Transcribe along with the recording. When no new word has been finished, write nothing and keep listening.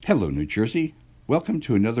Hello, New Jersey. Welcome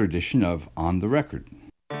to another edition of On the Record.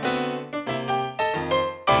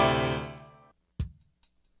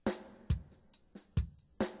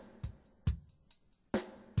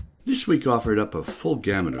 This week offered up a full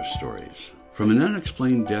gamut of stories, from an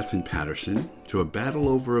unexplained death in Paterson to a battle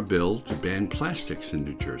over a bill to ban plastics in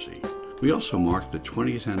New Jersey. We also marked the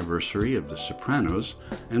 20th anniversary of The Sopranos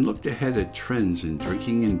and looked ahead at trends in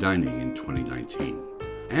drinking and dining in 2019.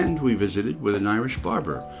 And we visited with an Irish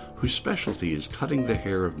barber whose specialty is cutting the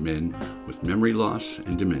hair of men with memory loss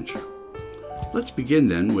and dementia. Let's begin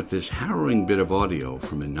then with this harrowing bit of audio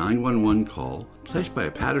from a 911 call placed by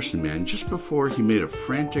a Paterson man just before he made a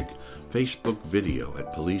frantic Facebook video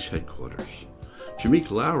at police headquarters. Jameek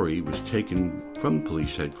Lowry was taken from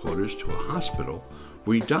police headquarters to a hospital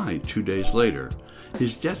where he died 2 days later.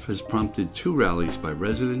 His death has prompted 2 rallies by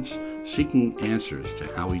residents seeking answers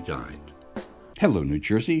to how he died. Hello, New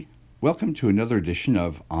Jersey. Welcome to another edition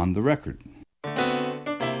of On the Record. Help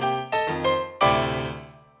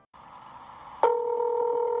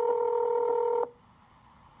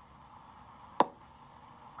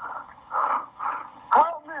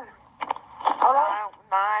me. Hello?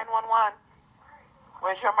 911.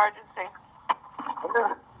 Where's your emergency?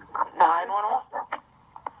 911.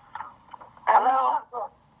 Hello?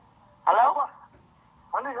 Hello?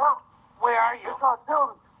 I need help. Where are you? It's not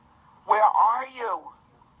building. Where are you?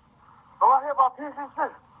 I'm out here by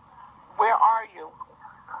PCC. Where are you?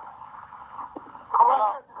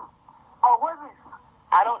 Hello? Oh, Wendy.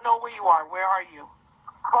 I don't know where you are. Where are you?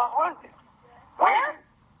 Wendy. Where?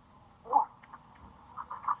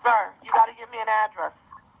 Sir, you got to give me an address.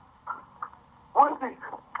 Wendy.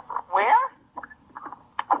 Where?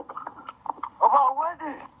 About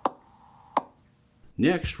Wendy.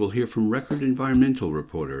 Next, we'll hear from record environmental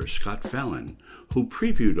reporter Scott Fallon, who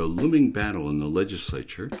previewed a looming battle in the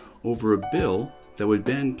legislature over a bill that would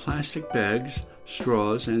ban plastic bags,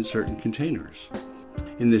 straws, and certain containers.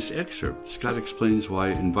 In this excerpt, Scott explains why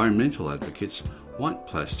environmental advocates want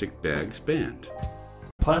plastic bags banned.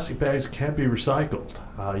 Plastic bags can be recycled.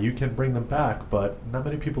 You can bring them back, but not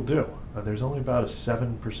many people do. There's only about a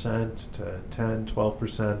 7% to 10,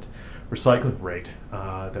 12% recycling rate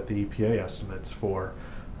that the EPA estimates for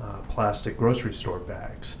plastic grocery store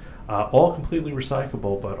bags. All completely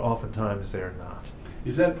recyclable, but oftentimes they're not.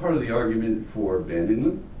 Is that part of the argument for banning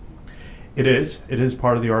them? It is. It is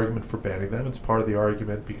part of the argument for banning them. It's part of the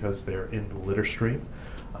argument because they're in the litter stream.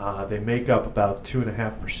 They make up about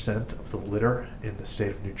 2.5% of the litter in the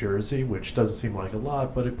state of New Jersey, which doesn't seem like a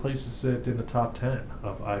lot, but it places it in the top 10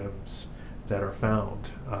 of items that are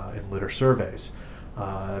found in litter surveys.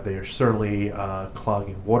 They are certainly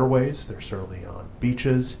clogging waterways. They're certainly on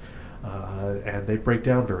beaches. And they break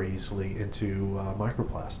down very easily into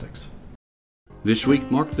microplastics. This week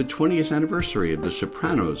marked the 20th anniversary of The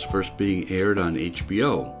Sopranos first being aired on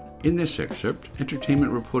HBO. In this excerpt,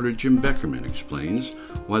 entertainment reporter Jim Beckerman explains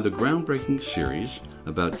why the groundbreaking series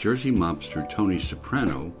about Jersey mobster Tony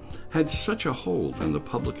Soprano had such a hold on the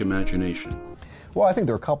public imagination. Well, I think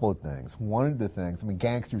there are a couple of things. One of the things,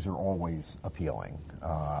 gangsters are always appealing,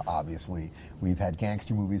 obviously. We've had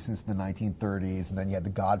gangster movies since the 1930s, and then you had the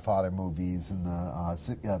Godfather movies in the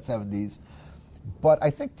 70s. But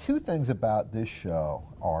I think 2 things about this show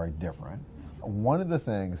are different. One of the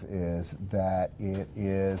things is that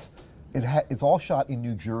it's all shot in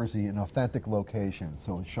New Jersey in authentic locations.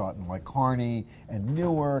 So it's shot in like Kearney and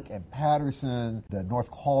Newark and Paterson, the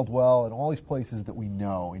North Caldwell, and all these places that we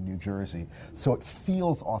know in New Jersey. So it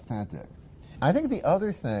feels authentic. I think the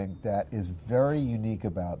other thing that is very unique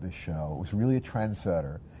about this show, it was really a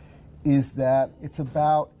trendsetter, is that it's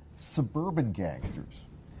about suburban gangsters.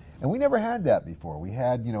 And we never had that before. We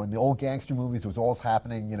had, in the old gangster movies, it was always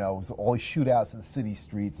happening, it was always shootouts in city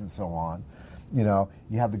streets and so on. You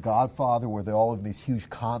have The Godfather where they all live in these huge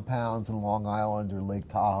compounds in Long Island or Lake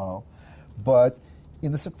Tahoe. But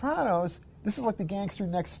in The Sopranos, this is like the gangster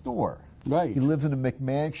next door. Right. He lives in a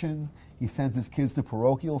McMansion. He sends his kids to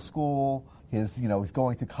parochial school. He's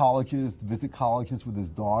going to colleges, to visit colleges with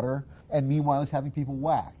his daughter. And meanwhile, he's having people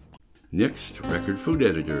whacked. Next, record food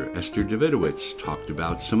editor Esther Davidowitz talked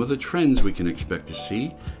about some of the trends we can expect to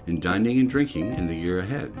see in dining and drinking in the year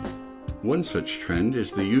ahead. One such trend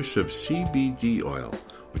is the use of CBD oil,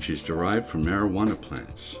 which is derived from marijuana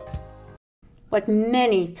plants. What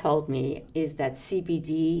many told me is that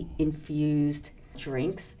CBD-infused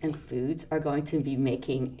drinks and foods are going to be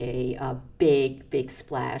making a big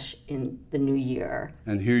splash in the new year.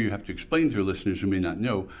 And here you have to explain to our listeners who may not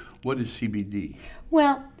know, what is CBD?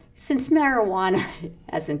 Well, since marijuana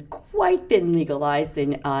hasn't quite been legalized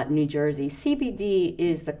in New Jersey, CBD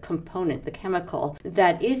is the component, the chemical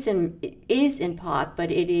that is in pot,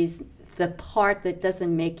 but it is the part that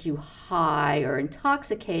doesn't make you high or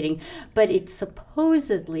intoxicating, but it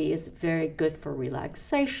supposedly is very good for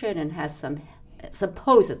relaxation and has some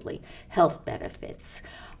supposedly health benefits.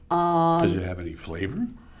 Does it have any flavor?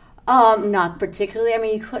 Not particularly. I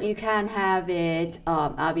mean, you can have it.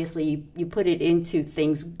 Obviously, you put it into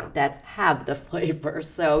things that have the flavor.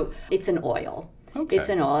 So it's an oil. Okay. It's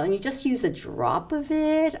an oil, and you just use a drop of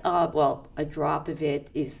it. A drop of it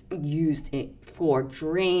is used for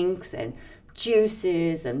drinks and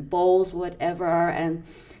juices and bowls, whatever.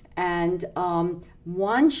 And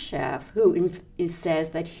one chef who says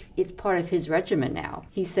that it's part of his regimen now.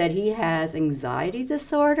 He said he has anxiety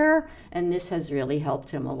disorder, and this has really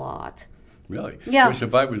helped him a lot. Really? Yeah. Of course,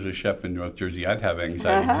 if I was a chef in North Jersey, I'd have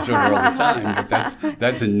anxiety disorder all the time, but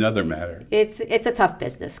that's another matter. It's a tough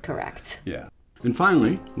business, correct? Yeah. And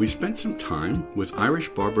finally, we spent some time with Irish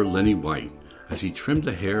barber Lenny White as he trimmed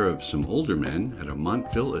the hair of some older men at a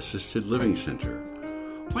Montville Assisted Living Center.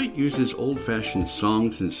 White uses old-fashioned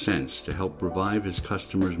songs and scents to help revive his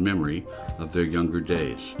customers' memory of their younger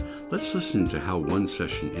days. Let's listen to how one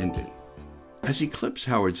session ended. As he clips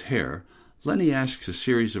Howard's hair, Lenny asks a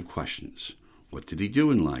series of questions. What did he do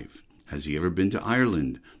in life? Has he ever been to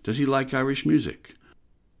Ireland? Does he like Irish music?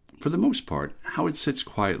 For the most part, Howard sits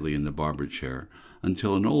quietly in the barber chair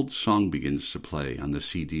until an old song begins to play on the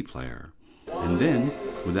CD player. And then,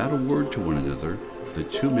 without a word to one another, the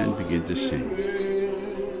two men begin to sing.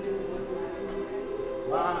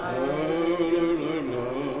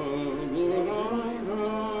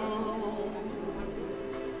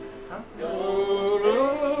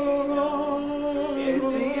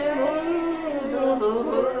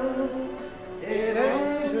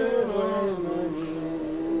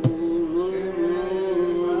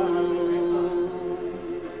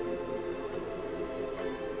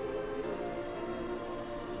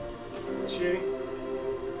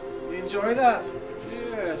 Enjoy that.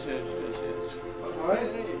 Yes. All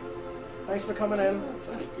right. Thanks for coming in.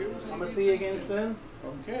 Thank you. I'm gonna see you again soon.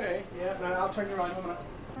 Okay. Yeah. No, I'll turn you around. One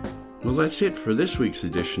minute. Well, that's it for this week's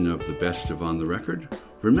edition of The Best of On the Record.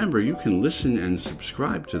 Remember, you can listen and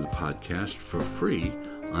subscribe to the podcast for free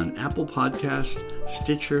on Apple Podcast,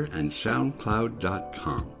 Stitcher, and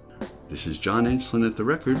SoundCloud.com. This is John Enslin at The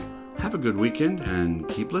Record. Have a good weekend and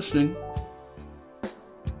keep listening.